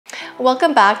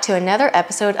Welcome back to another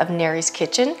episode of Nary's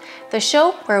Kitchen, the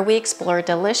show where we explore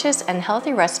delicious and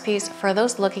healthy recipes for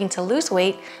those looking to lose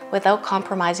weight without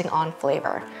compromising on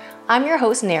flavor. I'm your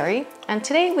host Nary, and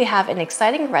today we have an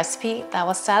exciting recipe that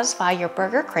will satisfy your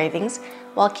burger cravings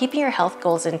while keeping your health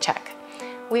goals in check.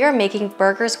 We are making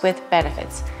burgers with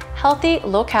benefits, healthy,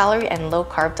 low-calorie, and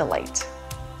low-carb delight.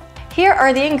 Here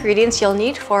are the ingredients you'll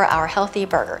need for our healthy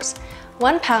burgers.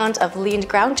 1 pound of lean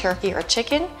ground turkey or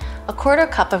chicken, 1/4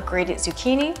 cup of grated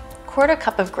zucchini, 1/4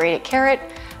 cup of grated carrot,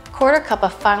 1/4 cup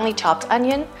of finely chopped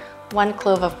onion, 1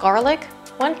 clove of garlic,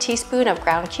 1 teaspoon of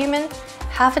ground cumin,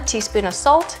 1/2 teaspoon of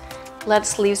salt,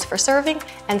 lettuce leaves for serving,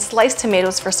 and sliced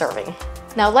tomatoes for serving.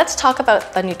 Now let's talk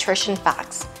about the nutrition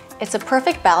facts. It's a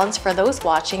perfect balance for those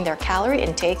watching their calorie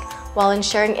intake while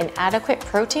ensuring an adequate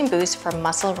protein boost for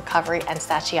muscle recovery and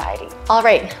satiety. All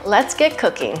right, let's get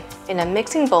cooking. In a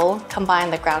mixing bowl, combine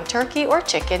the ground turkey or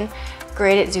chicken,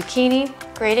 grated zucchini,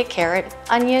 grated carrot,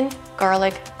 onion,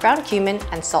 garlic, ground cumin,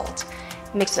 and salt.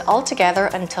 Mix it all together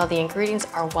until the ingredients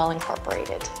are well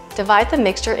incorporated. Divide the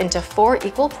mixture into 4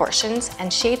 equal portions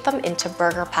and shape them into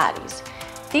burger patties.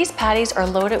 These patties are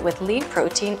loaded with lean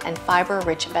protein and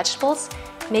fiber-rich vegetables,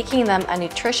 making them a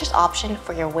nutritious option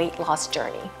for your weight loss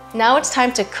journey. Now it's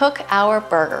time to cook our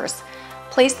burgers.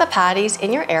 Place the patties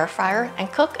in your air fryer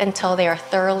and cook until they are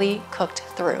thoroughly cooked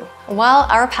through. While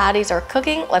our patties are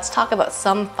cooking, let's talk about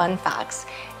some fun facts.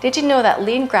 Did you know that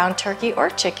lean ground turkey or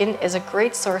chicken is a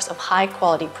great source of high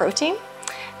quality protein?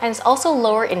 And it's also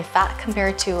lower in fat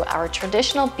compared to our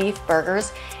traditional beef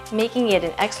burgers, making it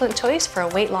an excellent choice for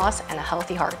weight loss and a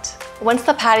healthy heart. Once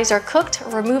the patties are cooked,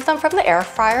 remove them from the air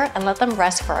fryer and let them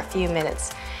rest for a few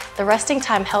minutes. The resting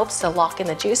time helps to lock in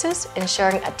the juices,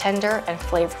 ensuring a tender and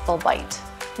flavorful bite.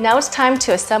 Now it's time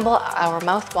to assemble our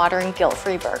mouth-watering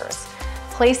guilt-free burgers.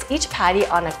 Place each patty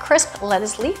on a crisp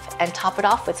lettuce leaf and top it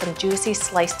off with some juicy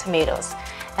sliced tomatoes.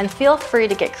 And feel free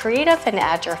to get creative and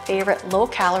add your favorite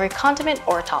low-calorie condiment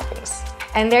or toppings.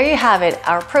 And there you have it,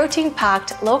 our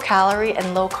protein-packed, low-calorie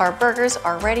and low-carb burgers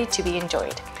are ready to be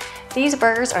enjoyed. These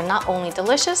burgers are not only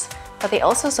delicious, but they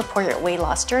also support your weight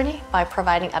loss journey by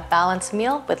providing a balanced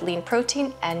meal with lean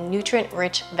protein and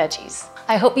nutrient-rich veggies.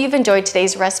 I hope you've enjoyed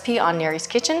today's recipe on Nary's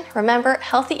Kitchen. Remember,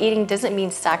 healthy eating doesn't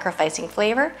mean sacrificing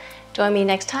flavor. Join me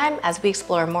next time as we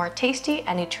explore more tasty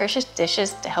and nutritious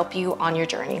dishes to help you on your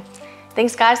journey.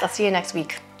 Thanks guys, I'll see you next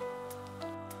week.